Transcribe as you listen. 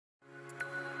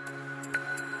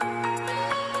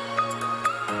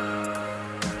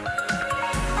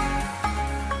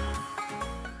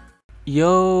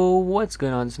Yo, what's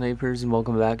going on, snipers, and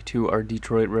welcome back to our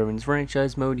Detroit Ravens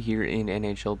franchise mode here in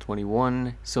NHL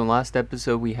 21. So in last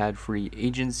episode we had free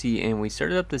agency and we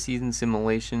started up the season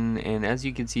simulation, and as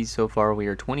you can see so far we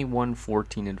are 21,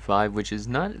 14, and 5, which is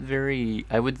not very,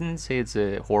 I wouldn't say it's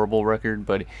a horrible record,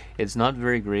 but it's not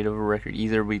very great of a record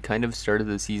either. We kind of started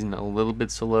the season a little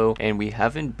bit slow, and we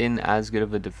haven't been as good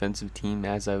of a defensive team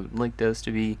as I would like us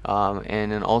to be,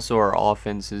 and then also our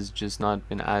offense has just not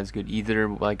been as good either.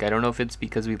 Like, I don't know if it's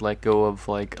because we let go of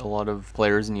like a lot of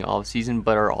players in the offseason,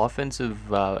 but our offensive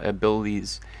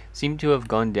abilities seem to have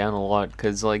gone down a lot,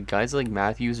 because like guys like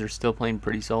Matthews are still playing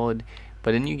pretty solid,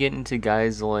 but then you get into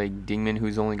guys like Dingman,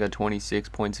 who's only got 26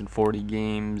 points in 40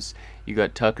 games. You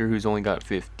got Tucker, who's only got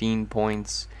 15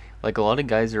 points. Like, a lot of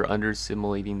guys are under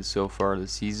assimilating so far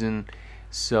this season.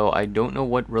 So I don't know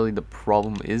what really the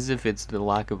problem is, if it's the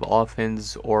lack of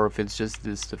offense or if it's just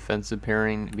this defensive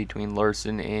pairing between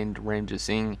Larson and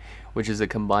Ramjasingh, which is a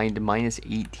combined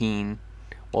 -18,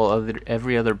 while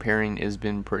every other pairing has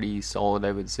been pretty solid,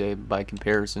 I would say, by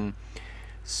comparison.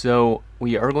 So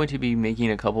we are going to be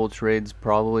making a couple of trades,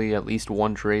 probably at least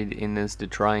one trade in this, to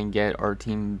try and get our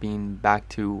team being back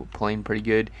to playing pretty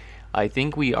good. I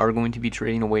think we are going to be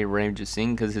trading away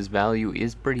Ramjasingh because his value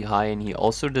is pretty high, and he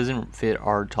also doesn't fit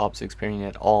our top 6 pairing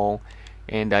at all,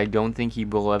 and I don't think he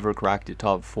will ever crack the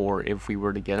top 4 if we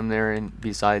were to get him there. And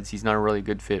besides, he's not a really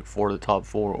good fit for the top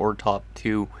 4 or top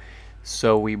 2,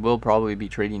 so we will probably be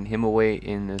trading him away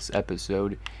in this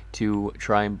episode to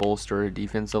try and bolster our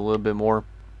defense a little bit more.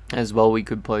 As well, we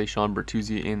could play Sean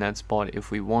Bertuzzi in that spot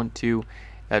if we want to,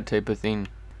 that type of thing.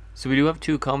 So we do have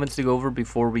 2 comments to go over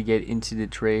before we get into the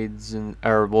trades, and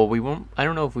well, we won't, I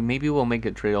don't know if maybe we'll make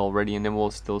a trade already and then we'll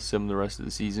still sim the rest of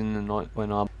the season and not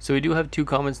went up. So we do have 2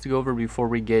 comments to go over before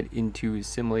we get into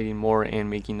simulating more and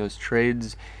making those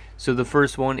trades. So the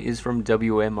first one is from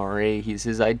WMRA. He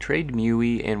says, I'd trade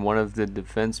Mewey and one of the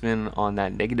defensemen on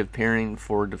that negative pairing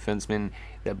for a defenseman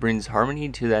that brings harmony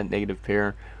to that negative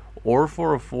pair, or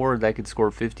for a forward that could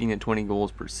score 15 to 20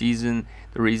 goals per season.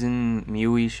 The reason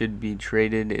Mewey should be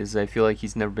traded is I feel like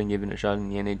he's never been given a shot in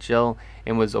the NHL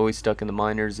and was always stuck in the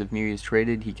minors. If Mewey is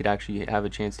traded, he could actually have a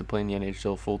chance to play in the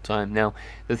NHL full time. Now,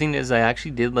 the thing is, I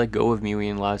actually did let go of Mewey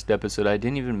in last episode. I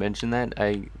didn't even mention that.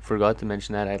 I forgot to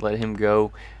mention that. I let him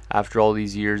go after all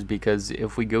these years, because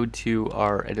if we go to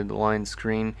our edit the line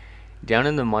screen, down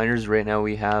in the minors right now,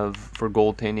 we have, for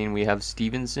goaltending, we have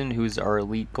Stevenson, who's our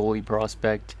elite goalie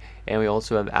prospect, and we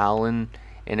also have Allen,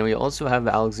 and we also have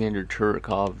Alexander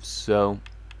Turkov. So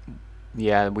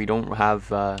yeah, we don't have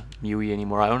Mewey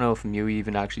anymore. I don't know if Mewey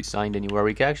even actually signed anywhere.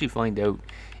 We can actually find out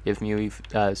if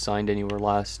Mewey signed anywhere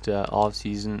last off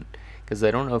season, because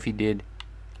I don't know if he did.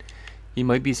 He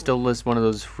might be still listed one of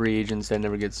those free agents that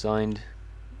never gets signed.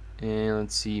 And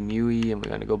let's see, Mewey, and we're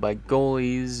going to go by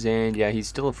goalies, and yeah, he's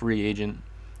still a free agent,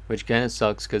 which kind of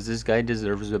sucks because this guy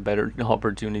deserves a better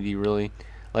opportunity, really.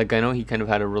 Like, I know he kind of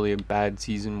had a really bad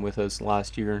season with us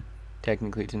last year,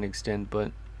 technically to an extent,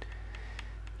 but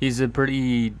he's a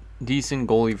pretty decent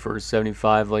goalie for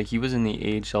 75. Like, he was in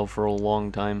the AHL for a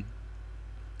long time.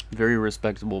 Very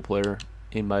respectable player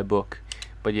in my book.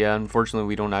 But yeah, unfortunately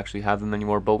we don't actually have him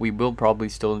anymore, but we will probably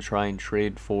still try and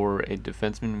trade for a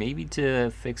defenseman, maybe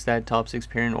to fix that top 6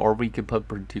 pairing, or we could put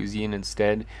Bertuzzi in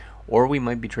instead, or we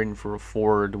might be trading for a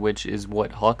forward, which is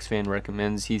what Hawks fan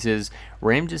recommends. He says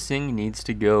Ramjasingh needs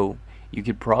to go. You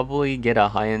could probably get a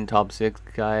high-end top 6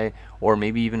 guy, or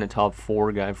maybe even a top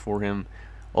 4 guy for him.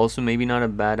 Also, maybe not a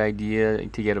bad idea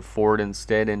to get a forward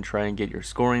instead and try and get your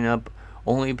scoring up.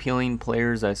 Only appealing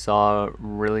players I saw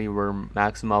really were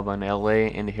Maximov on LA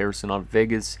and Harrison on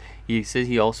Vegas. He says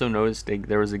he also noticed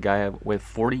there was a guy with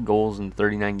 40 goals in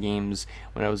 39 games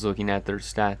when I was looking at their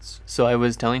stats. So I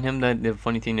was telling him that the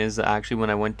funny thing is, actually, when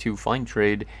I went to find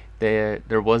trade, there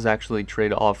was actually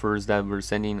trade offers that were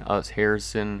sending us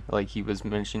Harrison, like he was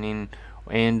mentioning,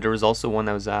 and there was also one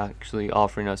that was actually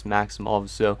offering us Maximov.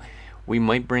 So we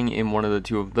might bring in one of the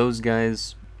 2 of those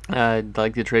guys.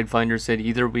 Like the trade finder said,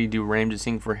 either we do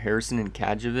Ramjasingh for Harrison and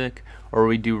Kajovic, or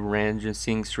we do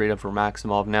Ramjasingh straight up for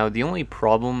Maximov. Now, the only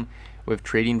problem with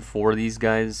trading for these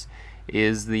guys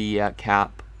is the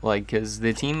cap, like, because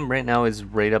the team right now is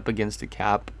right up against the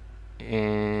cap,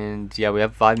 and yeah, we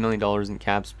have $5 million in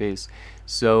cap space.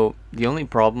 So the only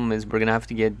problem is we're gonna have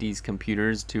to get these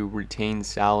computers to retain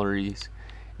salaries,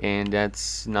 and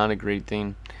that's not a great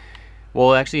thing.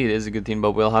 Well, actually, it is a good thing,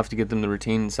 but we'll have to get them to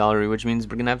retain salary, which means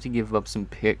we're going to have to give up some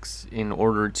picks in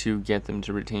order to get them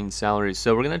to retain salary.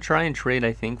 So we're going to try and trade,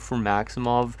 I think, for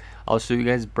Maximov. I'll show you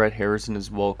guys Brett Harrison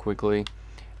as well quickly.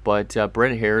 But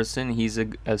Brett Harrison, he's a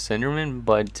centerman,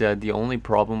 but the only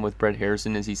problem with Brett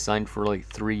Harrison is he signed for like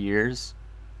 3 years.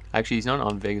 Actually, he's not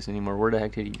on Vegas anymore. Where the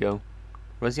heck did he go?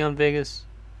 Was he on Vegas?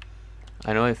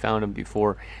 I know I found him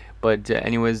before. But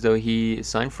anyways, though, he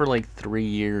signed for like 3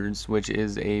 years, which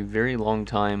is a very long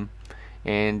time.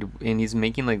 And he's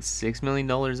making like $6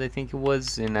 million, I think it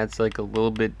was. And that's like a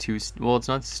little bit too... Well, it's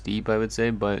not steep, I would say.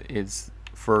 But it's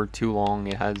for too long.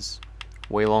 It has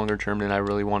way longer term than I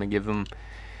really want to give him.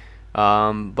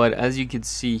 But as you can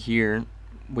see here,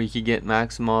 we could get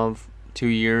Maximov 2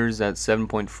 years at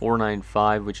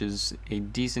 7.495, which is a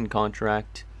decent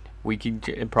contract. We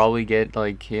could probably get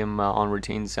like him on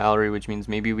retained salary, which means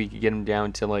maybe we could get him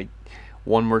down to like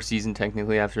one more season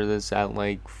technically after this at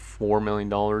like $4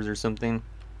 million or something,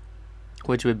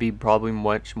 which would be probably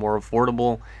much more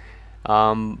affordable.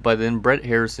 But then Brett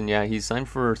Harrison, yeah, he's signed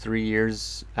for 3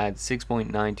 years at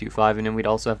 6.925, and then we'd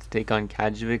also have to take on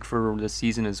Kadjovic for the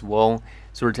season as well.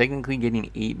 So we're technically getting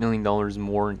 $8 million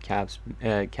more in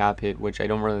cap hit, which I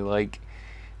don't really like.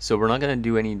 So we're not gonna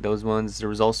do any of those ones. There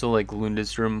was also like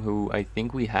Lundestrom, who I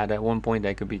think we had at one point.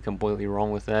 I could be completely wrong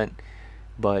with that.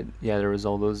 But yeah, there was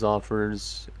all those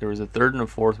offers. There was a third and a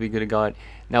fourth we could have got.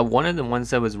 Now, one of the ones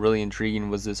that was really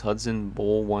intriguing was this Hudson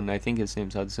Bowl one. I think his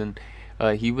name's Hudson.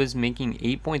 He was making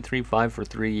 8.35 for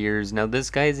 3 years. Now,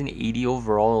 this guy is an 80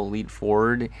 overall elite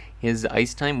forward. His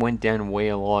ice time went down way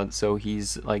a lot, so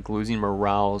he's like losing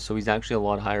morale. So he's actually a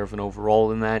lot higher of an overall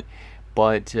than that.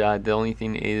 But the only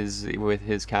thing is with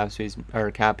his cap space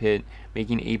or cap hit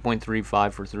making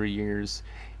 8.35 for 3 years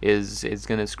is it's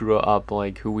gonna screw up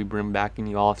like who we bring back in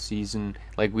the off season.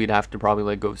 Like we'd have to probably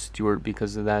let go Stewart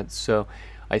because of that. So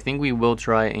I think we will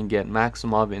try and get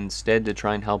Maximov instead to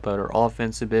try and help out our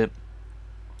offense a bit.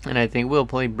 And I think we'll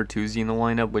play Bertuzzi in the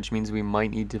lineup, which means we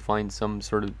might need to find some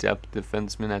sort of depth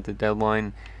defenseman at the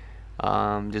deadline,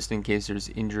 just in case there's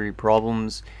injury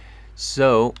problems.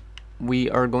 So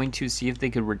we are going to see if they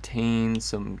could retain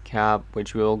some cap,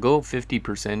 which will go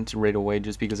 50% right away,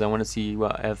 just because I want to see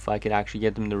if I could actually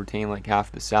get them to retain like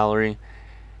half the salary,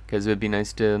 because it would be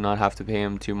nice to not have to pay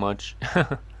him too much.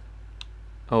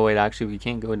 Oh wait, actually we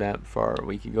can't go that far.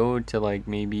 We could go to like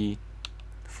maybe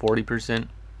 40%.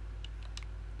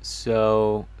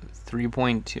 So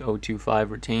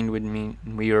 3.025 retained would mean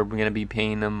we are going to be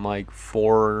paying them like just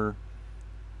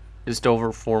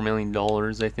over $4 million,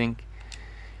 I think.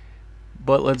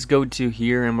 But let's go to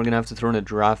here, and we're going to have to throw in a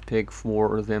draft pick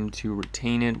for them to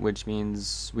retain it, which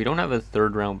means we don't have a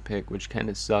third round pick, which kind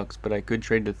of sucks, but I could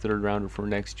trade the third rounder for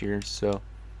next year. So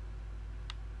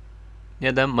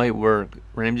yeah, that might work.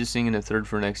 I'm just seeing a third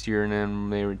for next year, and then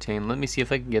they retain. Let me see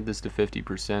if I can get this to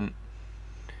 50%.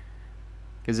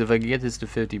 Because if I could get this to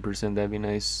 50%, that'd be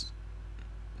nice.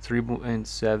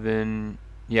 3.7.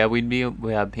 Yeah, we'd be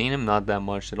paying him not that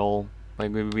much at all.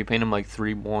 Like we'd be paying him like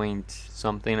 3 point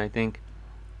something, I think.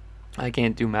 I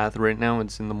can't do math right now.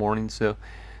 It's in the morning, so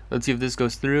let's see if this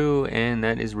goes through, and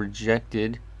that is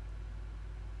rejected.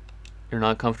 You're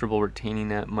not comfortable retaining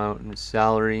that amount of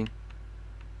salary.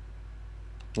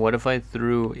 What if I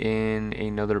threw in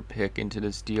another pick into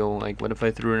this deal? Like, what if I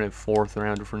threw in a 4th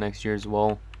rounder for next year as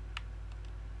well?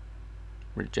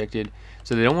 Rejected.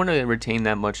 So they don't want to retain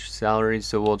that much salary,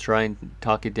 so we'll try and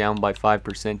talk it down by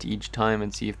 5% each time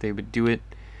and see if they would do it.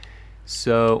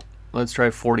 So let's try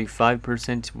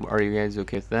 45%. Are you guys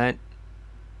okay with that?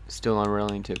 Still not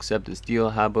willing to accept this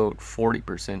deal. How about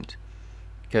 40%?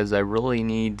 Because I really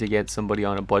need to get somebody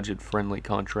on a budget-friendly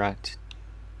contract,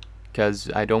 because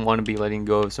I don't want to be letting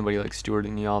go of somebody like Stewart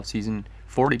in the offseason.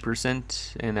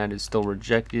 40%, and that is still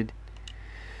rejected.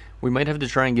 We might have to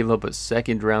try and give up a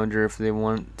 2nd rounder if they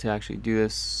want to actually do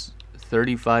this.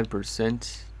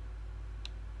 35%.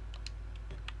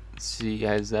 Let's see,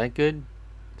 guys, is that good?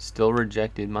 Still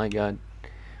rejected, my god.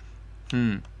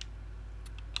 I've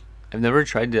never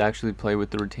tried to actually play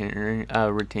with the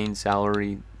retained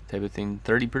salary type of thing.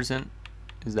 30%?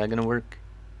 Is that gonna work?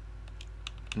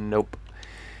 Nope.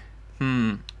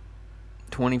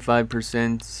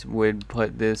 25% would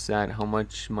put this at how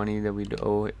much money that we'd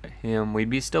owe him. We'd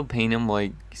be still paying him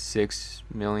like 6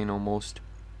 million almost,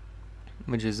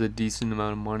 which is a decent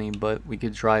amount of money, but we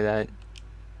could try that.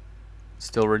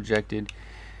 Still rejected.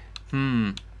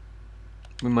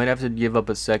 We might have to give up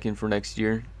a 2nd for next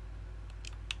year,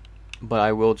 but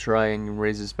I will try and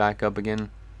raise this back up again,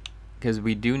 because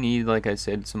we do need, like I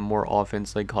said, some more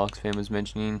offense, like Hawks fan was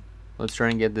mentioning. Let's try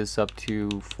and get this up to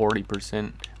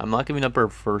 40%. I'm not giving up our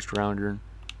 1st rounder.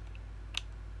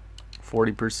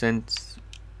 40%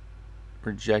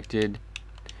 rejected.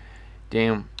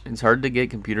 Damn, it's hard to get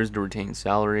computers to retain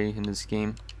salary in this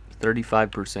game.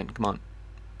 35%, come on.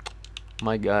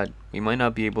 My god, we might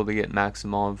not be able to get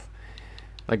Maximov.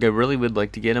 Like, I really would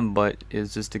like to get him, but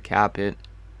it's just a cap hit,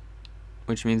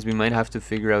 which means we might have to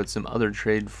figure out some other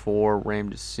trade for Ram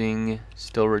to Singh.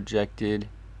 Still rejected.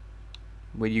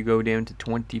 Would you go down to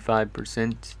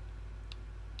 25%?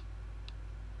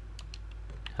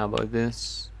 How about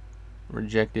this?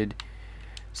 Rejected.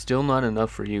 Still not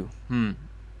enough for you.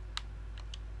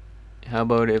 How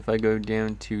about if I go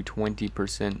down to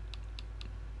 20%?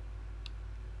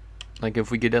 Like,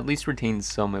 if we could at least retain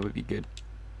some, it would be good.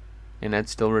 And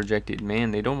that's still rejected.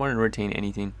 Man, they don't want to retain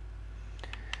anything.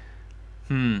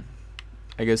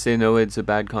 I guess they know it's a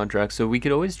bad contract. So we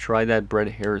could always try that Brett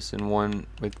Harrison one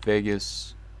with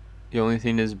Vegas. The only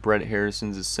thing is Brett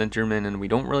Harrison's a centerman, and we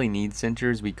don't really need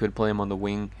centers. We could play him on the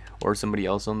wing or somebody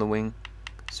else on the wing.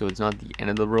 So it's not the end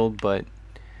of the world, but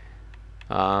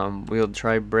we'll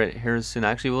try Brett Harrison.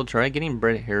 Actually, we'll try getting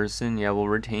Brett Harrison. Yeah, we'll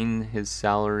retain his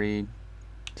salary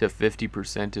to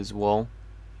 50% as well.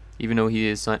 Even though he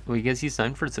is signed, well, I guess he's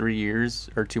signed for 3 years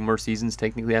or 2 more seasons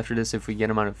technically after this. If we get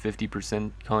him on a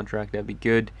 50% contract, that'd be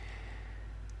good.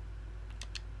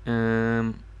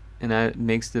 And that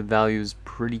makes the values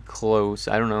pretty close.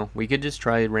 I don't know. We could just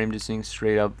try Ram to Singh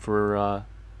straight up for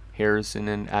Harrison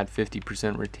and add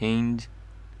 50% retained,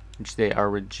 which they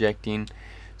are rejecting.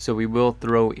 So we will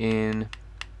throw in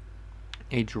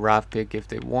a draft pick if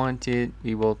they want it.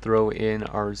 We will throw in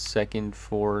our second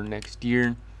for next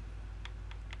year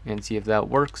and see if that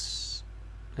works.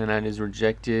 And that is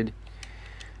rejected.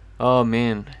 Oh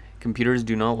man, computers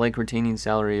do not like retaining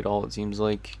salary at all, it seems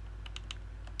like.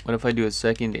 What if I do a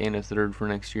second and a third for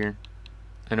next year?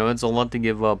 I know it's a lot to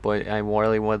give up, but I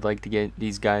really would like to get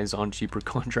these guys on cheaper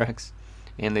contracts,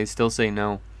 and they still say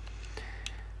no.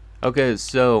 Okay,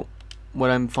 so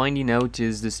what I'm finding out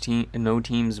is no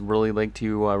teams really like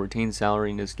to retain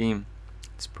salary in this game.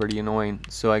 It's pretty annoying.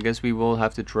 So I guess we will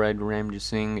have to try Ram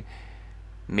Singh,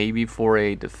 maybe for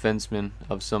a defenseman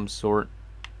of some sort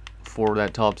for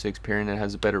that top 6 pairing that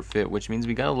has a better fit, which means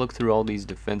we gotta look through all these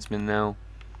defensemen now.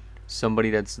 Somebody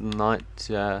that's not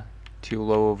too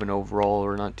low of an overall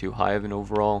or not too high of an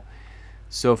overall.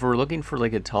 So if we're looking for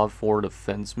like a top 4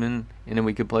 defenseman, and then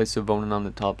we could play Savonin on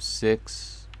the top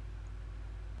 6.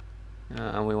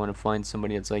 And we want to find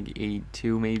somebody that's like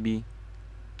 82 maybe.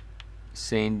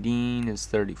 Sandin is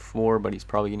 34, but he's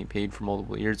probably getting paid for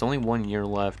multiple years. Only 1 year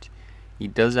left. He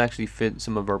does actually fit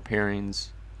some of our pairings,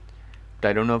 but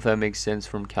I don't know if that makes sense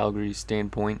from Calgary's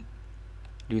standpoint.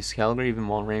 Does Calgary even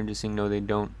want Ram Singh? No, they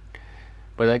don't.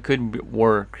 But that could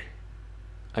work.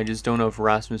 I just don't know if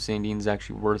Rasmus Sandin's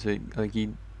actually worth it. Like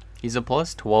he's a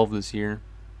plus 12 this year.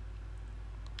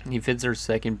 He fits our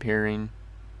second pairing.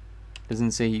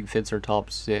 Doesn't say he fits our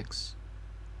top 6.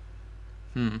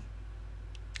 I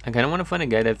kind of want to find a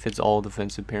guy that fits all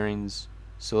defensive pairings.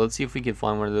 So let's see if we can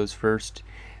find one of those first.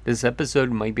 This episode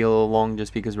might be a little long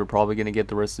just because we're probably going to get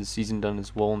the rest of the season done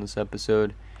as well in this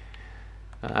episode.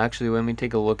 Actually, let me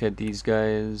take a look at these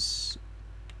guys.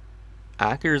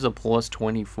 Acker is a plus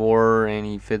 24 and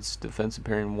he fits defensive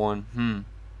pairing 1.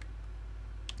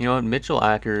 You know what? Mitchell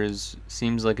Acker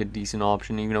seems like a decent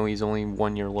option even though he's only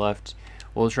 1 year left.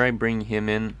 We'll try bring him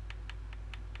in,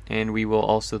 and we will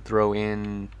also throw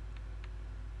in.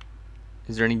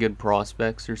 Is there any good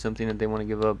prospects or something that they want to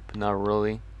give up? Not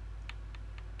really.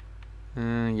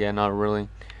 Yeah, not really.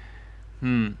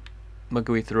 What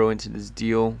can we throw into this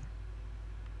deal?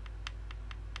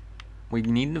 We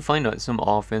need to find out some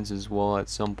offense as well at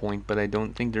some point, but I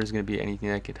don't think there's going to be anything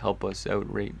that could help us out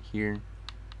right here.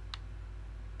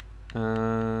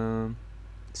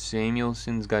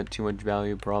 Samuelson's got too much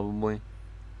value probably.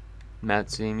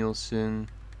 Matt Samuelson.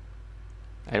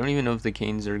 I don't even know if the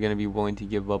Canes are going to be willing to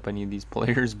give up any of these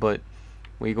players, but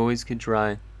we always could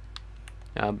try.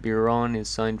 Biron is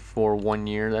signed for 1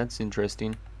 year. That's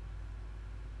interesting.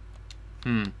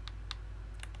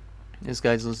 This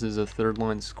guy's listed as a third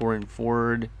line scoring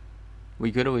forward.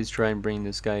 We could always try and bring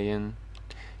this guy in.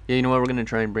 Yeah, you know what? We're going to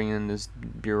try and bring in this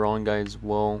Biron guy as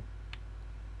well.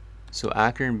 So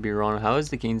Acker and Biron, how is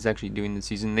the Canes actually doing this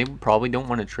season? They probably don't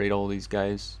want to trade all these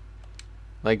guys.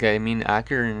 Like, I mean,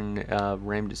 Acker and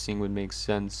Ram Singh would make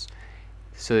sense.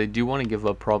 So they do want to give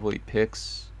up probably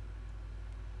picks.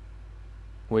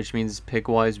 Which means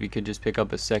pick-wise, we could just pick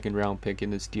up a second round pick in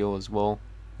this deal as well.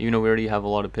 Even though we already have a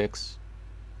lot of picks.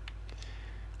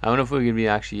 I don't know if we could be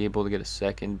actually able to get a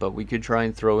second, but we could try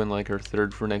and throw in like our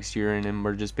third for next year, and then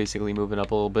we're just basically moving up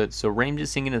a little bit. So Ram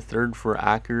Singh in a third for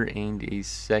Acker and a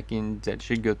second that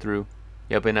should go through.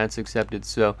 Yep, and that's accepted.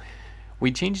 So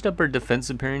we changed up our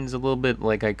defensive pairings a little bit.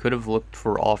 Like, I could have looked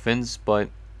for offense, but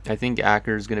I think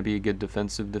Acker is going to be a good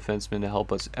defensive defenseman to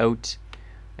help us out.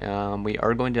 We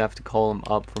are going to have to call him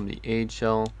up from the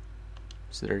AHL.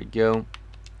 So there you go.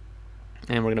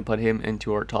 And we're going to put him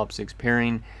into our top 6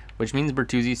 pairing, which means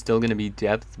Bertuzzi's still going to be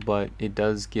depth, but it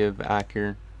does give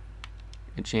Acker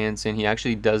a chance, and he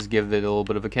actually does give it a little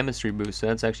bit of a chemistry boost, so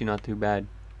that's actually not too bad.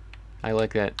 I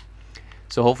like that.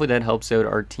 So hopefully that helps out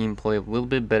our team play a little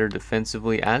bit better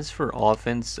defensively. As for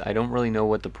offense, I don't really know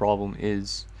what the problem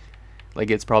is. Like,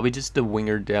 it's probably just the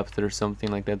winger depth or something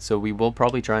like that, so we will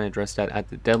probably try and address that at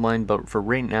the deadline. But for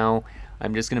right now,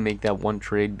 I'm just going to make that one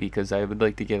trade because I would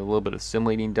like to get a little bit of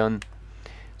simulating done.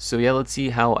 So yeah, let's see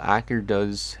how Acker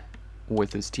does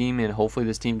with his team, and hopefully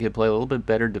this team can play a little bit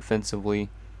better defensively.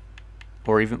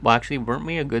 Or even, well, actually, weren't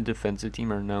we a good defensive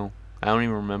team or no? I don't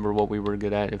even remember what we were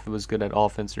good at, if it was good at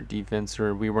offense or defense,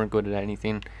 or we weren't good at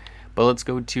anything. But let's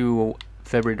go to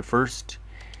February the 1st.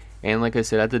 And like I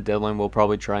said, at the deadline, we'll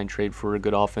probably try and trade for a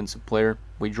good offensive player.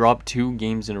 We dropped 2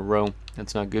 games in a row.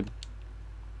 That's not good.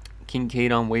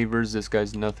 Kincaid on waivers. This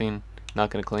guy's nothing. Not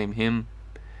going to claim him.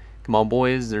 Come on,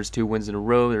 boys. There's 2 wins in a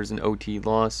row. There's an OT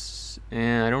loss.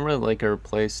 And I don't really like our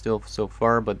play still so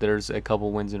far, but there's a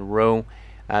couple wins in a row.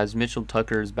 As Mitchell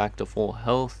Tucker is back to full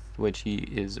health, which he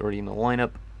is already in the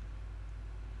lineup.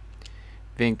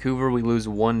 Vancouver, we lose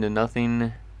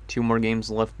 1-0. 2 more games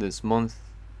left this month,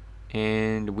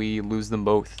 and we lose them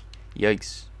both.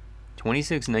 Yikes.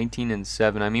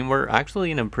 26-19-7. I mean, we're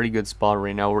actually in a pretty good spot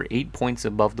right now. We're 8 points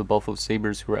above the Buffalo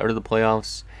Sabres, who are out of the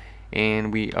playoffs,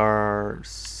 and we are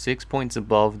 6 points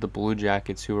above the Blue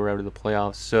Jackets, who are out of the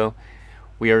playoffs. So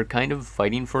we are kind of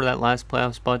fighting for that last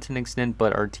playoff spot to an extent,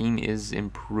 but our team is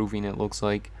improving, it looks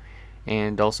like.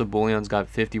 And also, Bullion's got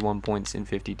 51 points in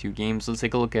 52 games. Let's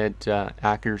take a look at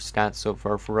Acker's stats so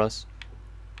far for us.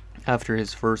 After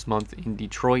his first month in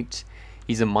Detroit,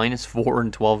 he's a -4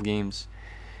 in 12 games.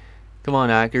 Come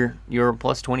on, Acker. You're a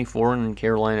 +24 in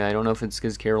Carolina. I don't know if it's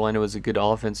because Carolina was a good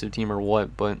offensive team or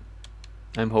what, but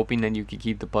I'm hoping that you could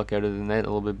keep the puck out of the net a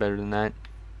little bit better than that.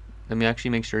 Let me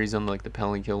actually make sure he's on like the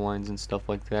penalty kill lines and stuff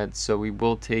like that. So we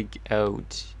will take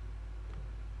out...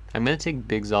 I'm going to take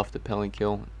Biggs off the penalty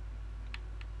kill.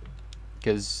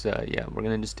 Because, yeah, we're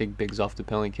going to just take Biggs off the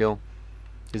penalty kill.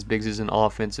 Because Biggs is an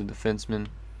offensive defenseman.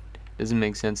 Doesn't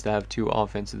make sense to have 2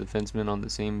 offensive defensemen on the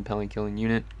same penalty killing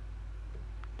unit.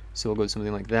 So we'll go with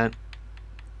something like that.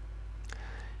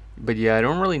 But yeah, I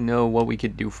don't really know what we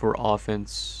could do for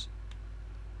offense.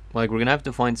 Like, we're going to have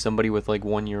to find somebody with like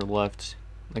 1 year left.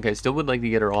 Like, I still would like to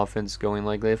get our offense going.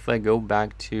 Like, if I go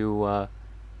back to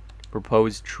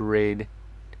proposed trade,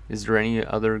 is there any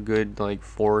other good like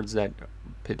forwards that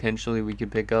potentially we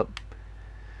could pick up?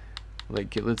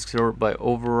 Like, let's sort by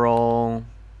overall.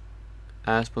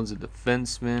 Asplin's a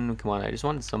defenseman. Come on, I just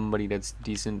wanted somebody that's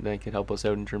decent that could help us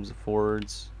out in terms of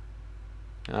forwards.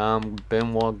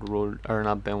 Benoit Gros, or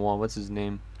not Benoit, what's his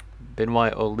name?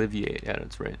 Benoit Olivier, yeah,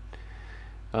 that's right.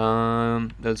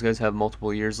 Those guys have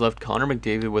multiple years left. Connor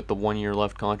McDavid with the 1 year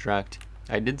left contract.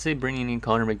 I did say bringing in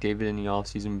Connor McDavid in the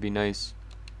offseason would be nice,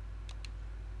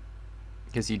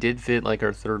 because he did fit like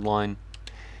our third line.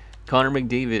 Connor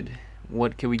McDavid,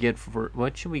 what can we get for,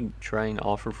 what should we try and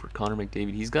offer for Connor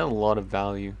McDavid? He's got a lot of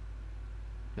value.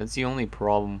 That's the only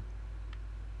problem.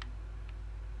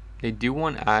 They do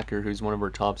want Acker, who's one of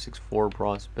our top 6'4"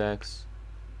 prospects.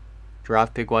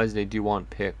 Draft pick wise, they do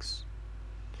want picks.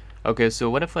 Okay, so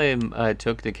what if I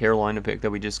took the Carolina pick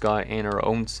that we just got and our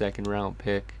own 2nd round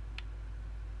pick?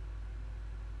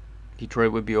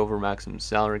 Detroit would be over maximum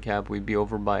salary cap. We'd be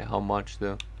over by how much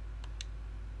though?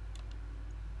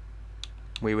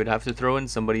 We would have to throw in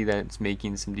somebody that's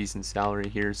making some decent salary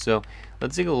here. So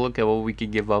let's take a look at what we could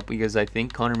give up, because I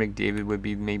think Connor McDavid would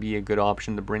be maybe a good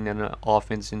option to bring that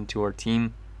offense into our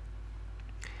team.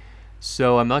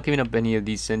 So I'm not giving up any of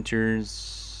these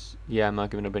centers. Yeah, I'm not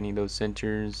giving up any of those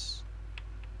centers.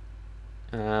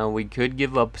 We could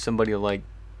give up somebody like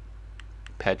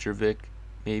Petrovic,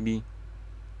 maybe.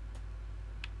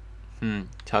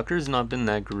 Tucker's not been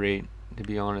that great, to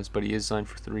be honest, but he is signed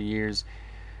for 3 years.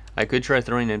 I could try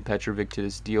throwing in Petrovic to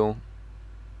this deal.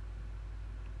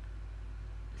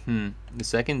 The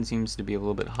 2nd seems to be a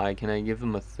little bit high. Can I give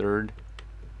him a 3rd?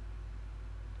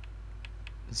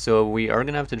 So we are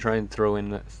going to have to try and throw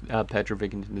in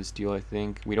Petrovic into this deal, I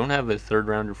think. We don't have a 3rd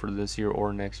rounder for this year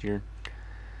or next year.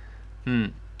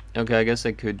 Okay, I guess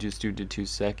I could just do the 2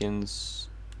 seconds.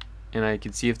 And I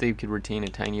could see if they could retain a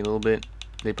tiny little bit.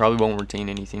 They probably won't retain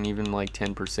anything, even like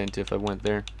 10% if I went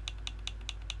there.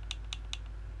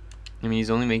 I mean,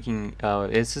 he's only making,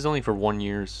 this is only for 1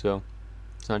 year, so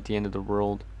it's not the end of the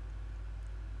world.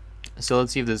 So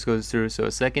let's see if this goes through. So a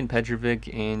 2nd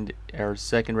Petrovic and our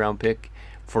 2nd round pick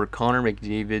for Connor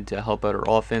McDavid to help out our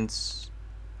offense.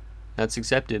 That's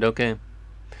accepted, okay.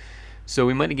 So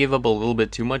we might have gave up a little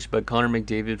bit too much, but Connor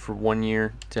McDavid for 1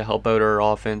 year to help out our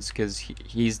offense, because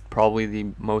he's probably the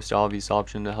most obvious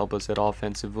option to help us out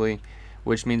offensively,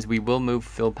 which means we will move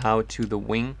Phil Powell to the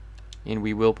wing, and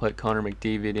we will put Connor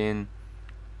McDavid in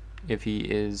if he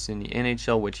is in the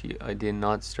NHL, which I did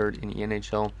not start in the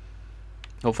NHL.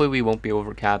 Hopefully we won't be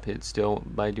over cap hit still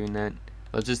by doing that.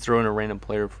 Let's just throw in a random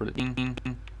player for the team,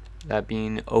 that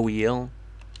being OEL.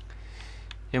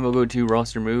 And we'll go to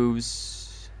roster moves.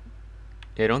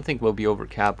 Yeah, I don't think we'll be over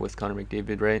cap with Connor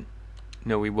McDavid, right?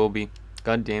 No, we will be.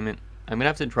 God damn it. I'm going to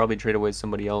have to probably trade away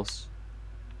somebody else.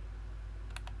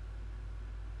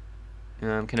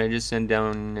 Can I just send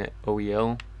down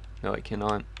OEL? No, I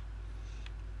cannot.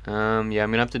 Yeah, I'm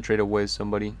going to have to trade away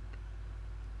somebody.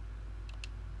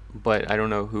 But I don't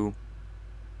know who.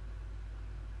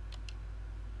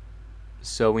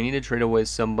 So we need to trade away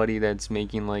somebody that's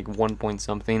making like 1 point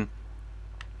something.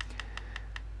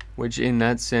 Which in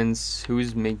that sense,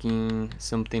 who's making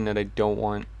something that I don't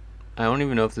want? I don't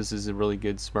even know if this is a really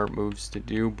good smart moves to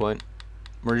do, but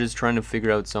we're just trying to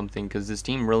figure out something because this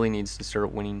team really needs to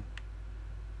start winning.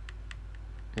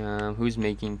 Who's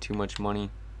making too much money?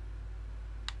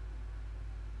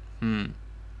 I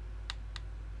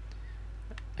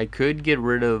could get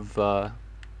rid of,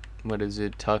 what is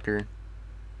it, Tucker.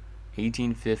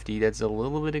 1850, that's a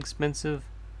little bit expensive.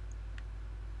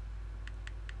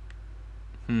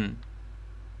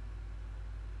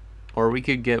 Or we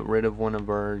could get rid of one of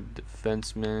our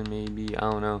defensemen, maybe. I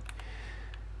don't know.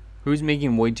 Who's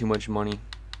making way too much money?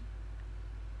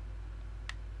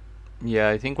 Yeah,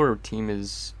 I think our team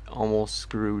is almost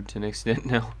screwed to an extent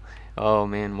now. Oh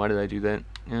man, why did I do that?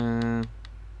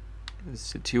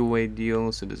 It's a two-way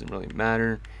deal, so it doesn't really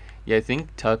matter. Yeah, I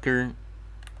think Tucker.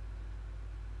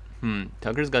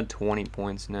 Tucker's got 20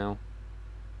 points now.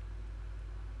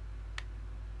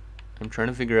 I'm trying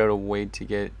to figure out a way to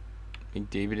get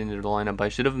McDavid into the lineup. I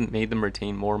should have made them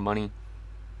retain more money.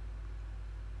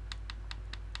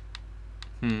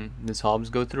 Does Hobbs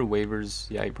go through waivers?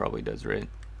 Yeah, he probably does, right?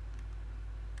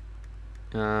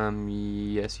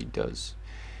 Yes, he does.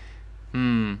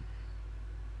 Yeah,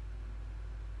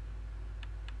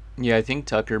 I think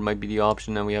Tucker might be the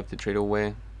option that we have to trade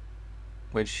away.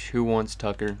 Which, who wants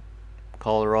Tucker?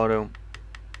 Colorado.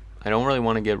 I don't really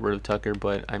want to get rid of Tucker,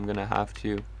 but I'm going to have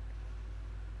to.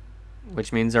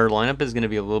 Which means our lineup is going to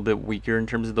be a little bit weaker in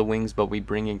terms of the wings, but we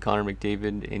bring in Connor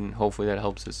McDavid, and hopefully that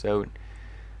helps us out.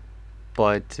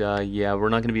 But, yeah, we're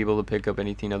not going to be able to pick up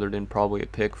anything other than probably a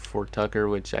pick for Tucker,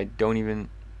 which I don't even...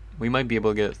 We might be able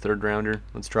to get a third rounder.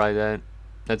 Let's try that.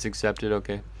 That's accepted,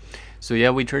 okay. So, yeah,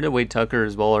 we traded away Tucker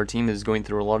as well. Our team is going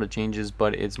through a lot of changes,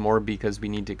 but it's more because we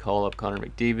need to call up Connor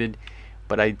McDavid.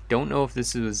 But I don't know if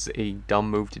this was a dumb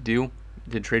move to do.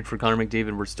 To trade for Connor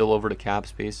McDavid, we're still over to cap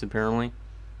space, apparently.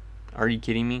 Are you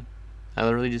kidding me? I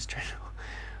literally just tried.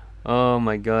 Oh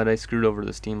my god, I screwed over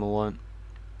this team a lot.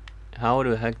 How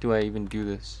the heck do I even do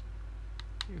this?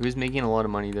 Who's making a lot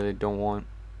of money that I don't want?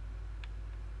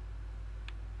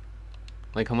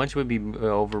 Like, how much would be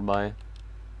over by?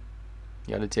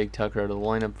 Gotta take Tucker out of the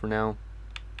lineup for now.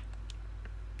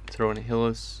 Throw in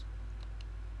Hillis.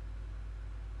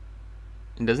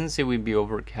 It doesn't say we'd be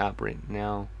over cap right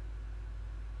now.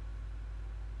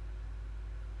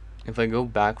 If I go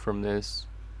back from this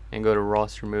and go to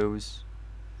roster moves,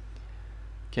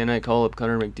 can I call up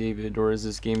Connor McDavid, or is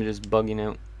this game just bugging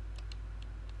out?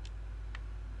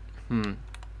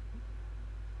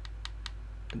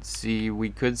 Let's see,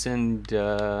 we could send,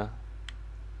 if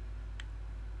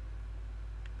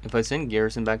I send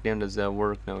Garrison back down, does that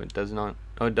work? No, it does not.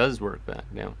 Oh, it does work back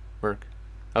down.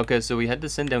 Okay, so we had to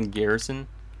send down Garrison,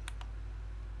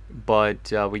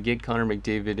 but we get Connor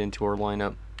McDavid into our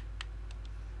lineup.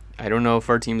 I don't know if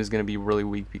our team is going to be really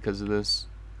weak because of this.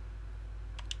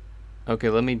 Okay,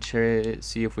 let me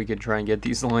see if we could try and get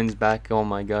these lines back. Oh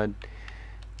my god.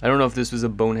 I don't know if this was a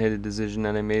boneheaded decision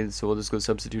that I made, so we'll just go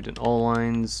substitute in all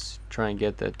lines. Try and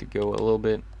get that to go a little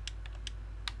bit.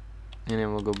 And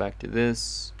then we'll go back to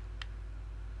this.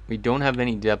 We don't have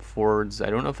any depth forwards. I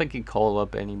don't know if I could call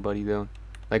up anybody though.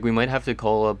 Like, we might have to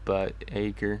call up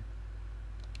Aker.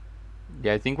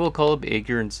 Yeah, I think we'll call up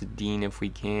Aker and Sedin if we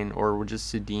can, or we're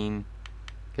just Sedin,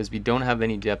 because we don't have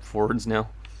any depth forwards now,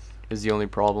 is the only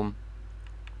problem.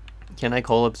 Can I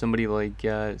call up somebody like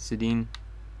Sedin?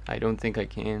 I don't think I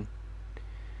can.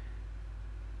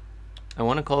 I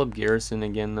want to call up Garrison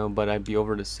again though, but I'd be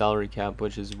over the salary cap,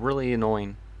 which is really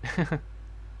annoying.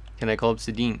 Can I call up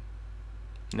Sedin?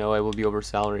 No, I will be over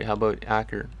salary. How about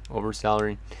Aker? Over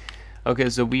salary.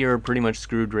 Okay, so we are pretty much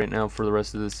screwed right now for the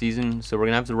rest of the season. So we're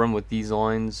going to have to run with these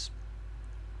lines.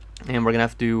 And we're going to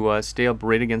have to stay up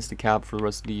right against the cap for the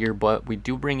rest of the year. But we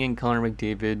do bring in Connor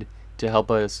McDavid to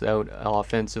help us out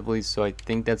offensively. So I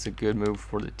think that's a good move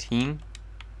for the team.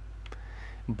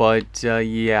 But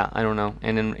yeah, I don't know.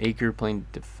 And then Aker playing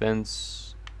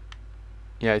defense.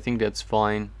 Yeah, I think that's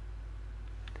fine.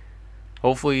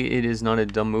 Hopefully it is not a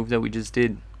dumb move that we just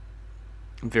did.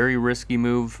 Very risky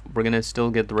move. We're going to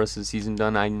still get the rest of the season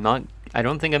done. I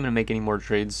don't think I'm going to make any more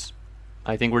trades.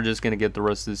 I think we're just going to get the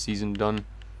rest of the season done,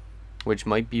 which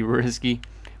might be risky,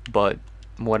 but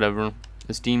whatever.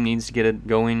 This team needs to get it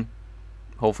going.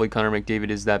 Hopefully Connor McDavid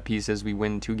is that piece as we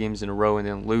win 2 games in a row and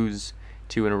then lose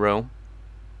 2 in a row.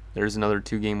 There's another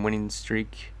 2-game winning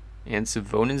streak. And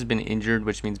Savonen's been injured,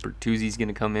 which means Bertuzzi's going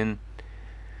to come in.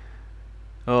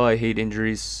 Oh, I hate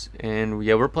injuries. And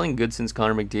yeah, we're playing good since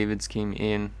Connor McDavid's came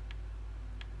in,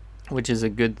 which is a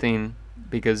good thing,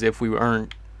 because if we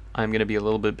aren't, I'm going to be a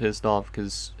little bit pissed off,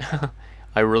 because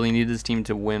I really need this team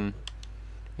to win.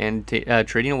 And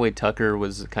trading away Tucker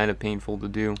was kind of painful to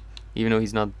do, even though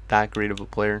he's not that great of a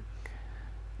player,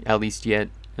 at least yet.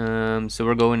 So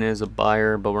we're going as a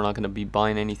buyer, but we're not going to be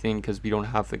buying anything because we don't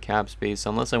have the cap space,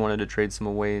 unless I wanted to trade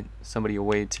somebody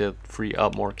away to free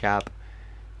up more cap.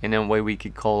 And then way we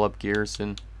could call up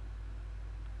Garrison,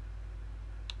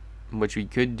 which we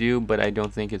could do, but I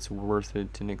don't think it's worth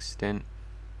it to an extent.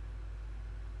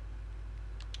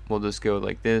 We'll just go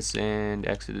like this and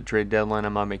exit the trade deadline.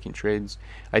 I'm not making trades.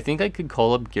 I think I could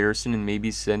call up Garrison and maybe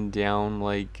send down,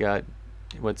 like,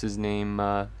 what's his name,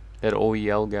 that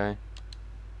OEL guy.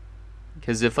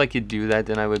 Because if I could do that,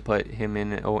 then I would put him in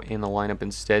the lineup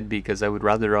instead, because I would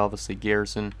rather obviously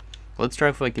Garrison. Let's try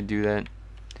if I could do that,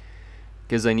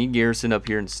 because I need Garrison up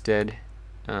here instead.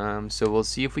 So we'll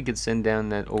see if we could send down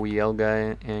that OEL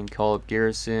guy and call up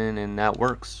Garrison, and that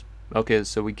works. Okay,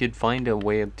 so we could find a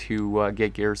way to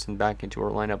get Garrison back into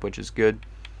our lineup, which is good,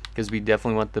 because we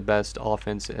definitely want the best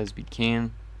offense as we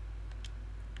can.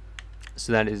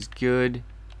 So that is good.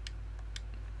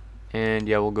 And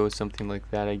yeah, we'll go with something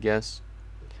like that, I guess.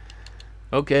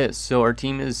 Okay, so our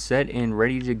team is set and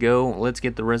ready to go. Let's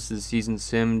get the rest of the season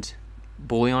simmed.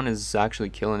 Bullion is actually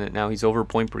killing it now. He's over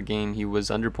point per game. He was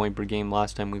under point per game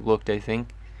last time we looked, I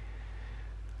think.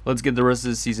 Let's get the rest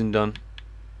of the season done.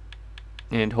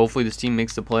 And hopefully this team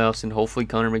makes the playoffs, and hopefully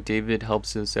Connor McDavid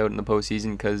helps us out in the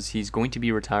postseason, because he's going to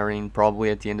be retiring probably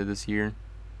at the end of this year.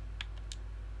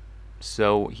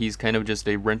 So he's kind of just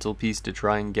a rental piece to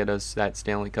try and get us that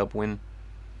Stanley Cup win.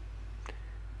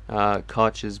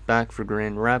 Koch is back for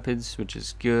Grand Rapids, which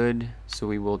is good. So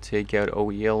we will take out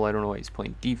OEL. I don't know why he's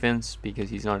playing defense, because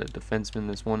he's not a defenseman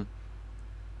this one.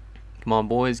 Come on,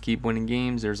 boys, keep winning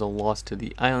games. There's a loss to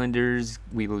the Islanders.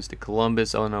 We lose to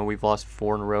Columbus. Oh no, we've lost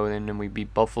 4 in a row, and then we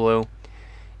beat Buffalo.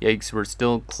 Yikes, we're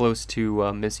still close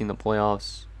to missing the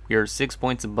playoffs. We are 6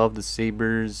 points above the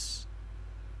Sabres.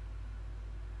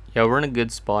 Yeah, we're in a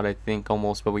good spot, I think,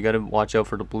 almost, but we got to watch out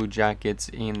for the Blue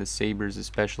Jackets and the Sabres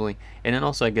especially, and then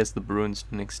also I guess the Bruins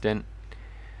to an extent.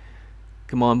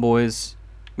 Come on, boys,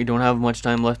 we don't have much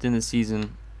time left in the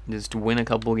season. Just win a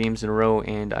couple games in a row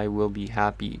and I will be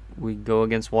happy. We go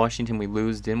against Washington, we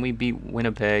lose, then we beat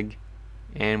Winnipeg,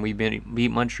 and we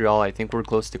beat Montreal. I think we're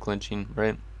close to clinching,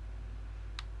 right?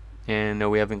 And no,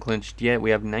 we haven't clinched yet.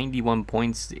 We have 91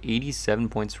 points, 87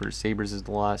 points for the Sabres as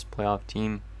the last playoff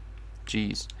team.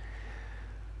 Jeez.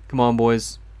 Come on,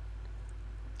 boys.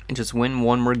 And just win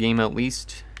one more game at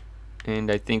least, and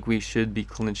I think we should be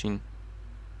clinching.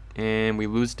 And we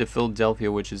lose to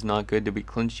Philadelphia, which is not good. Did we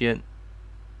clinch yet?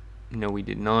 No, we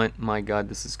did not. My God,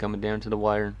 this is coming down to the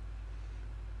wire.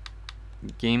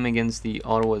 Game against the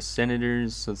Ottawa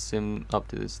Senators. Let's sim up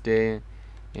to this day,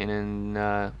 and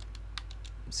then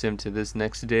sim to this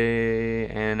next day,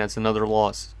 and that's another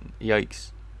loss.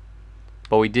 Yikes.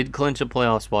 But we did clinch a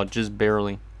playoff spot, just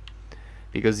barely,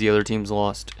 because the other teams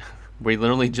lost. We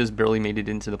literally just barely made it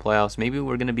into the playoffs. Maybe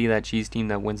we're going to be that cheese team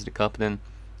that wins the cup then.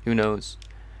 Who knows?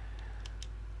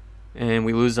 And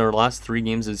we lose our last 3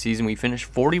 games of the season. We finished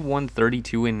 41,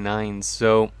 32, and 9.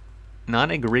 So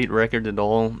not a great record at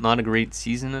all. Not a great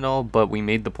season at all. But we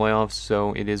made the playoffs,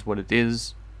 so it is what it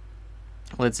is.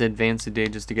 Let's advance today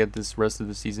just to get this rest of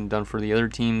the season done for the other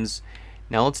teams.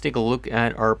 Now let's take a look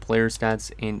at our player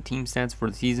stats and team stats for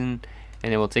the season,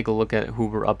 and then we'll take a look at who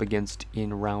we're up against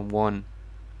in round 1.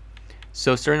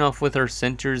 So starting off with our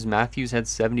centers, Matthews had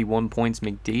 71 points.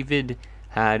 McDavid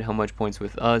had how much points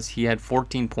with us? He had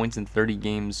 14 points in 30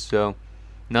 games, so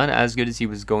not as good as he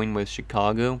was going with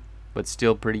Chicago, but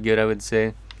still pretty good, I would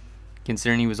say,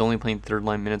 considering he was only playing third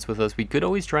line minutes with us. We could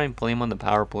always try and play him on the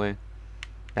power play.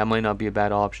 That might not be a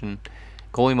bad option.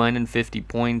 Coley Minen 50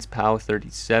 points, Powell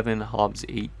 37, Hobbs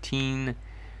 18,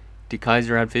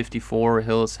 DeKaiser had 54,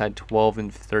 Hillis had 12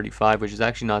 and 35, which is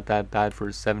actually not that bad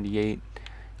for 78.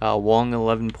 Wong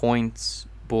 11 points,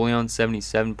 Bullion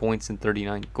 77 points and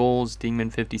 39 goals,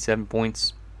 Dingman 57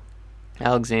 points,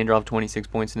 Alexandrov 26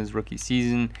 points in his rookie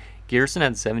season, Garrison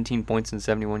had 17 points in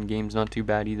 71 games, not too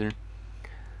bad either.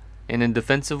 And then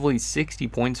defensively, 60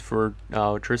 points for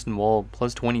Tristan Wall,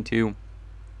 plus 22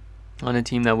 on a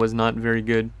team that was not very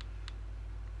good.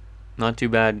 Not too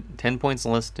bad. 10 points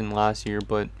less than last year,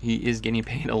 but he is getting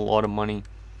paid a lot of money.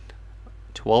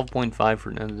 12.5 for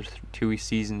another 2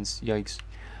 seasons. Yikes.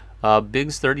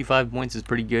 Biggs 35 points is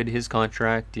pretty good. His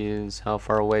contract is how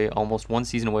far away? Almost 1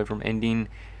 season away from ending.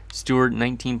 Stewart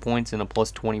 19 points and a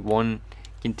plus 21.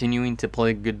 Continuing to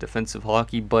play good defensive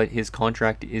hockey, but his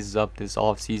contract is up this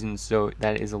offseason, so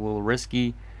that is a little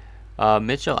risky.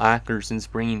 Mitchell Acker, since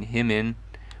bringing him in,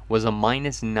 was a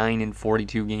 -9 in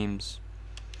 42 games.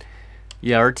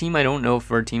 Yeah, our team, I don't know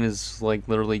if our team is like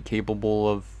literally capable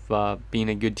of being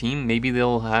a good team. Maybe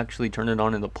they'll actually turn it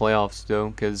on in the playoffs though,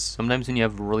 because sometimes when you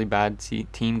have a really bad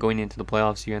team going into the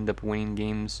playoffs, you end up winning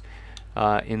games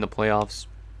in the playoffs.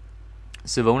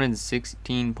 Savonin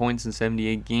 16 points in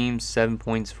 78 games, 7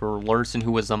 points for Larson,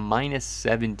 who was a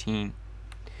 -17.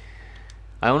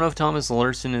 I don't know if Thomas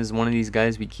Larson is one of these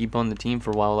guys we keep on the team for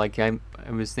a while. Like I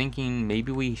was thinking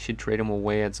maybe we should trade him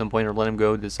away at some point or let him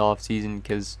go this offseason,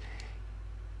 because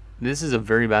this is a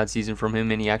very bad season from him,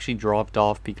 and he actually dropped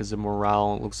off because of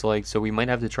morale, it looks like. So we might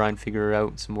have to try and figure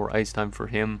out some more ice time for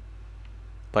him.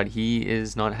 But he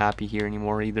is not happy here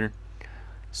anymore either.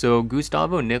 So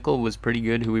Gustavo Nickel was pretty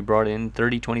good, who we brought in.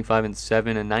 30, 25, and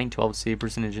 7, a 912 save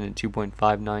percentage, and a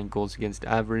 2.59 goals against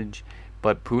average.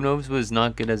 But Punovs was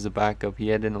not good as a backup. He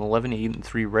had an 11, 8, and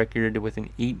 3 record with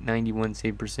an 891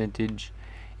 save percentage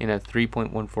and a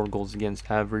 3.14 goals against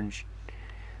average.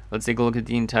 Let's take a look at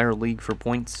the entire league for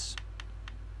points.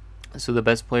 So the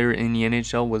best player in the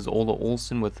NHL was Ola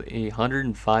Olsen with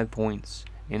 105 points,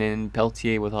 and then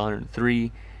Peltier with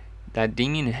 103. That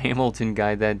Damian Hamilton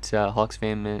guy that Hawks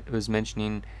fan was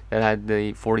mentioning that had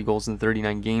the 40 goals in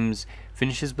 39 games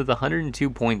finishes with 102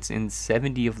 points, and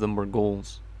 70 of them were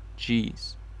goals.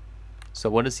 Jeez. So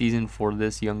what a season for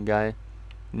this young guy.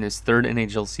 In his 3rd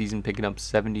NHL season, picking up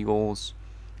 70 goals.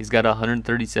 He's got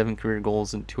 137 career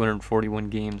goals in 241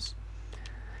 games.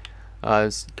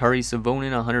 Kari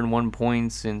Savonin 101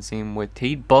 points, and same with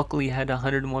Tate Buckley had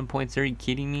 101 points. Are you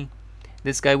kidding me?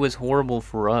 This guy was horrible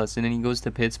for us, and then he goes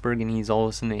to Pittsburgh and he's all of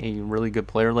a sudden a really good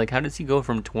player. Like, how does he go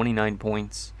from 29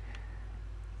 points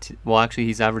to, well, actually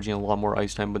he's averaging a lot more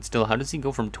ice time, but still, how does he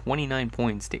go from 29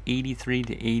 points to 83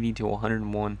 to 80 to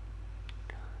 101?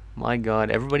 My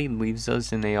God, everybody leaves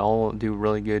us and they all do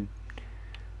really good.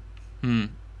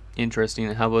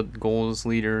 Interesting. How about goals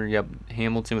leader? Yep,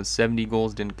 Hamilton with 70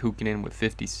 goals, then Kukkonen with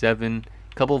 57.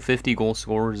 A couple of 50 goal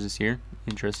scorers this year.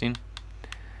 Interesting.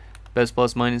 Best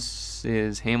plus minus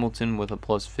is Hamilton with a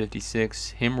plus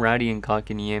 56. Him, Ratty, and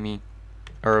Kotkaniemi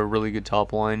are a really good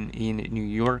top line in New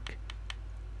York.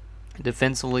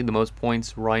 Defensively, the most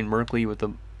points, Ryan Merkley with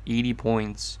 80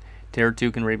 points. Tara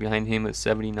Tukin right behind him at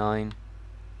 79.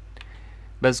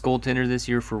 Best goaltender this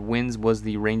year for wins was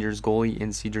the Rangers goalie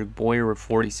in Cedric Boyer with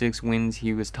 46 wins.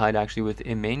 He was tied actually with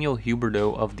Emmanuel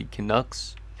Huberdeau of the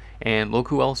Canucks. And look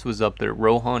who else was up there,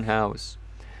 Rohan House.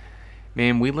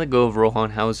 Man, we let go of Rohan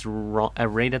House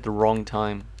right at the wrong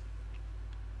time,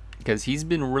 because he's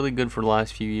been really good for the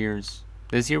last few years.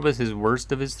 This year was his worst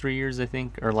of his 3 years, I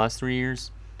think, or last 3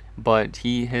 years, but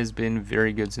he has been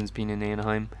very good since being in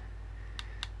Anaheim.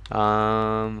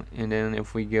 And then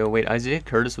if we go, wait, Isaiah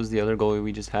Curtis was the other goalie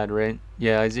we just had, right?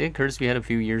 Yeah, Isaiah Curtis we had a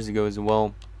few years ago as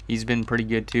well. He's been pretty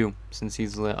good too since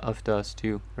he's left us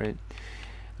too, right?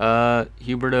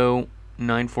 Huberdeau,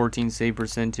 914 save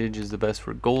percentage, is the best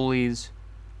for goalies.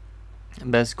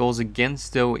 Best goals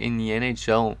against though in the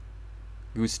NHL,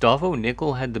 Gustavo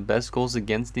Nickel had the best goals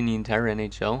against in the entire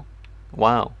NHL.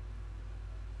 Wow,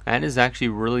 that is actually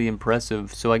really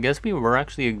impressive. So I guess we were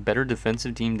actually a better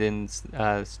defensive team than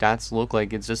stats look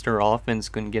like. It's just our offense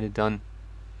couldn't get it done.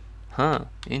 Huh,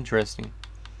 interesting.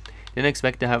 Didn't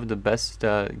expect to have the best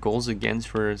goals against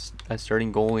for a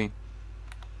starting goalie.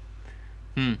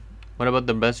 What about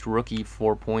the best rookie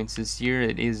for points this year?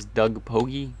 It is Doug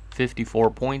Pogge,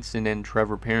 54 points, and then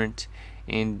Trevor Parent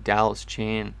and Dallas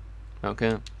Chan.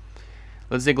 Okay.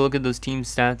 Let's take a look at those team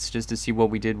stats just to see what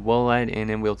we did well at,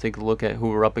 and then we'll take a look at who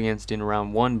we're up against in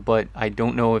round 1, but I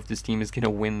don't know if this team is going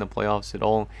to win the playoffs at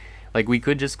all. Like, we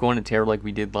could just go on a tear like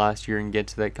we did last year and get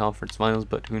to that conference finals,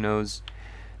 but who knows.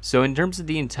 So in terms of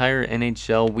the entire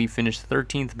NHL, we finished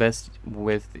 13th best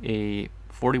with a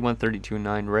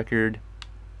 41-32-9 record.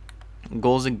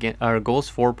 Goals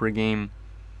for per game,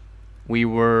 We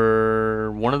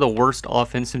were one of the worst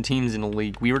offensive teams in the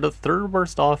league. We were the third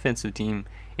worst offensive team,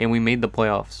 and we made the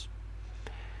playoffs.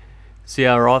 So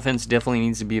yeah, our offense definitely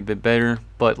needs to be a bit better,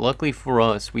 but luckily for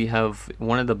us, we have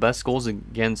one of the best goals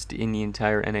against in the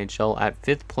entire NHL at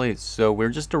 5th place. So we're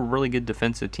just a really good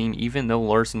defensive team, even though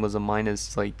Larson was a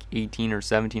minus like 18 or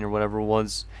 17 or whatever it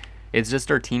was. It's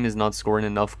just our team is not scoring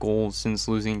enough goals since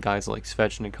losing guys like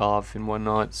Svechnikov and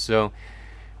whatnot. So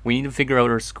we need to figure out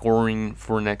our scoring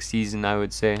for next season, I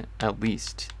would say, at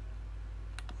least.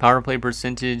 Power play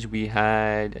percentage, we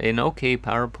had an okay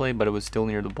power play, but it was still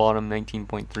near the bottom,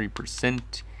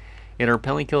 19.3%. And our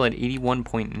penalty kill at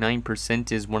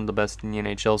 81.9% is one of the best in the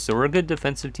NHL. So we're a good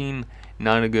defensive team,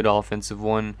 not a good offensive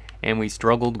one. And we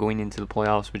struggled going into the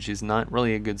playoffs, which is not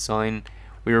really a good sign.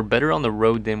 We were better on the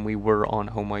road than we were on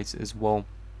home ice as well.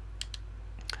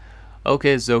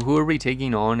 Okay, so who are we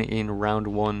taking on in round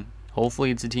 1?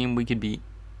 Hopefully it's a team we could beat.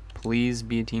 Please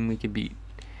be a team we could beat.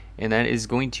 And that is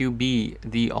going to be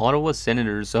the Ottawa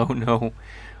Senators. Oh no.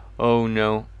 Oh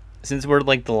no. Since we're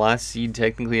like the last seed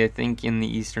technically, I think, in the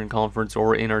Eastern Conference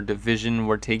or in our division,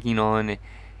 we're taking on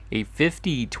a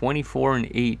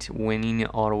 24-8 winning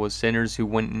Ottawa Senators who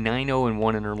went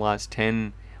 9-0-1 in their last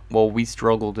 10. Well, we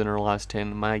struggled in our last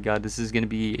 10. My god, this is going to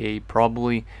be we're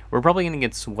probably going to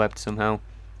get swept somehow,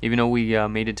 even though we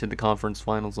made it to the conference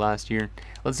finals last year.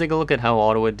 Let's take a look at how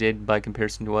Ottawa did by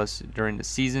comparison to us during the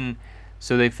season.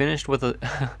 So they finished with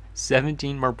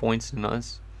 17 more points than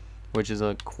us, which is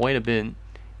quite a bit.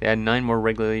 They had 9 more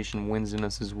regulation wins than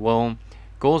us as well.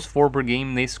 Goals for per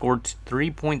game, they scored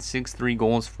 3.63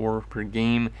 goals for per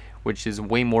game, which is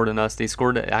way more than us. They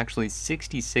scored actually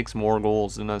 66 more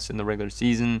goals than us in the regular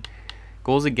season.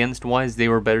 Goals against wise, they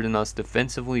were better than us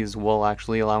defensively as well,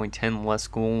 actually allowing 10 less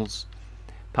goals.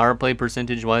 Power play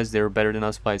percentage wise, they were better than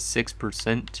us by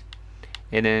 6%.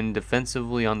 And then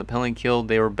defensively on the penalty kill,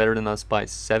 they were better than us by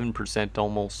 7%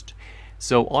 almost.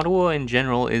 So Ottawa in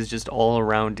general is just all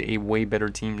around a way better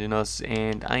team than us,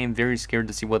 and I am very scared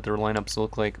to see what their lineups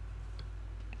look like.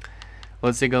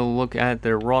 Let's take a look at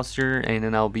their roster, and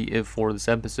then that'll be it for this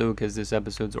episode because this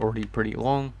episode's already pretty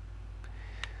long.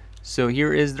 So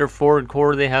here is their forward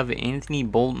core. They have Anthony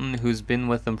Bolton, who's been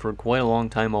with them for quite a long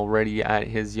time already at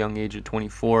his young age of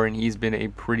 24, and he's been a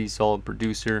pretty solid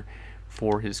producer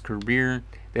for his career.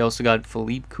 They also got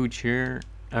Philippe Couture,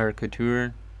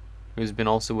 who's been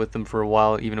also with them for a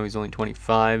while, even though he's only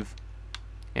 25.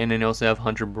 And then they also have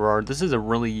Hunter Berard. This is a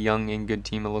really young and good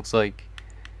team, it looks like.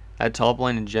 That top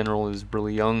line in general is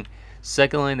really young.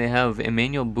 Second line, they have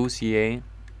Emmanuel Boussier,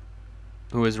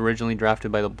 who was originally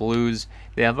drafted by the Blues.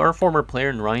 They have our former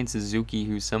player Ryan Suzuki,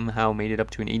 who somehow made it up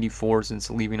to an 84 since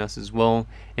leaving us as well,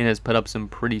 and has put up some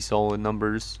pretty solid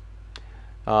numbers.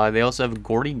 They also have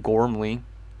Gordy Gormley,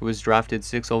 who was drafted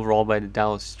 6th overall by the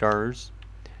Dallas Stars.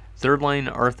 Third line,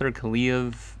 Arthur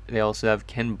Kaliev. They also have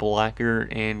Ken Blacker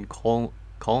and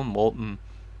Colin Walton.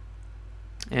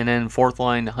 And then fourth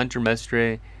line, Hunter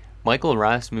Mestre, Michael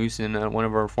Rasmussen, one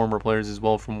of our former players as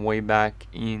well from way back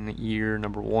in year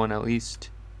number 1 at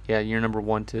least. Yeah, year number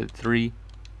 1 to 3.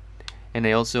 And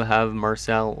they also have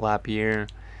Marcel Lapierre.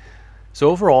 So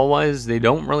overall wise, they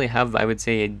don't really have, I would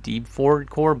say, a deep forward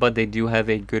core, but they do have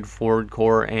a good forward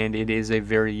core, and it is a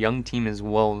very young team as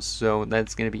well, so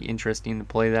that's going to be interesting to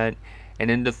play that. And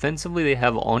then defensively, they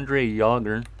have Andre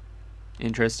Yager,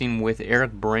 interesting, with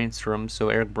Eric Brandstrom, so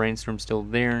Eric Brandstrom's still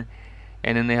there.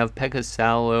 And then they have Pekka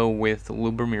Salo with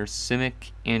Lubomir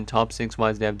Simic, and top 6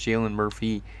 wise, they have Jalen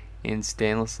Murphy and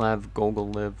Stanislav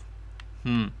Gogolev.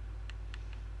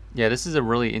 Yeah, this is a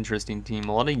really interesting team.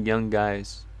 A lot of young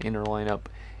guys in their lineup.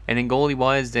 And in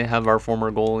goalie-wise, they have our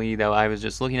former goalie that I was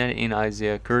just looking at in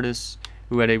Isaiah Curtis,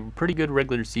 who had a pretty good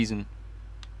regular season.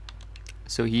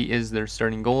 So he is their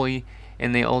starting goalie.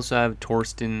 And they also have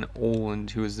Torsten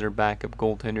Oland, who is their backup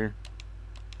goaltender.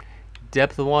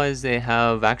 Depth-wise, they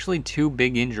have actually 2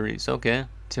 big injuries. Okay,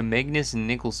 to Magnus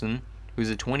Nicholson, who's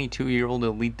a 22-year-old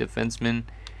elite defenseman,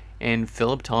 and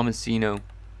Philip Tomasino.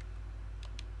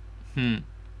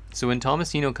 So when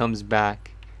Tomasino comes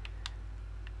back,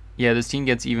 yeah, this team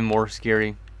gets even more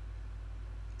scary.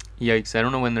 Yikes, I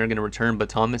don't know when they're going to return, but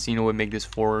Tomasino would make this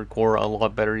forward core a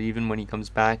lot better even when he comes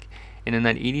back. And then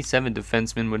that 87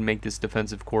 defenseman would make this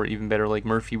defensive core even better. Like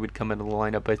Murphy would come into the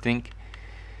lineup, I think.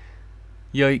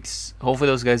 Yikes. Hopefully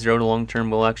those guys are out long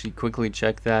term. We'll actually quickly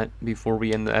check that before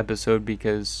we end the episode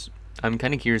because I'm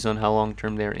kind of curious on how long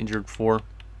term they're injured for.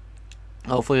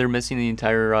 Hopefully they're missing the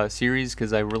entire series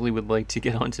because I really would like to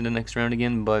get on to the next round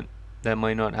again, but that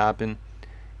might not happen.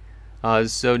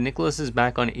 So Nicholas is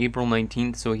back on April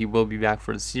 19th, so he will be back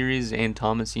for the series, and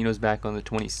Tomasino's back on the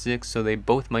 26th, so they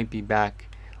both might be back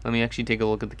Let me actually take a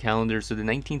look at the calendar. So the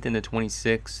 19th and the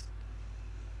 26th.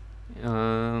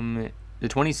 The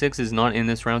 26th is not in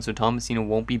this round, so Tomasino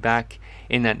won't be back.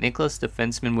 And that Nicholas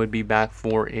defenseman would be back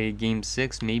for a Game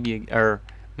 6, maybe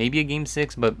a Game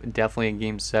 6, but definitely a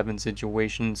Game 7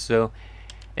 situation. So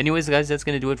anyways, guys, that's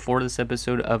going to do it for this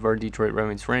episode of our Detroit Red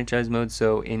Wings franchise mode.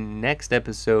 So in next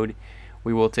episode,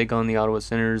 we will take on the Ottawa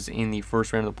Senators in the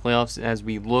first round of the playoffs as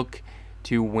we look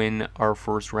to win our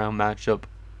first round matchup.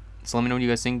 So let me know what you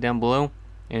guys think down below,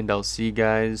 and I'll see you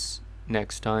guys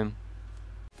next time.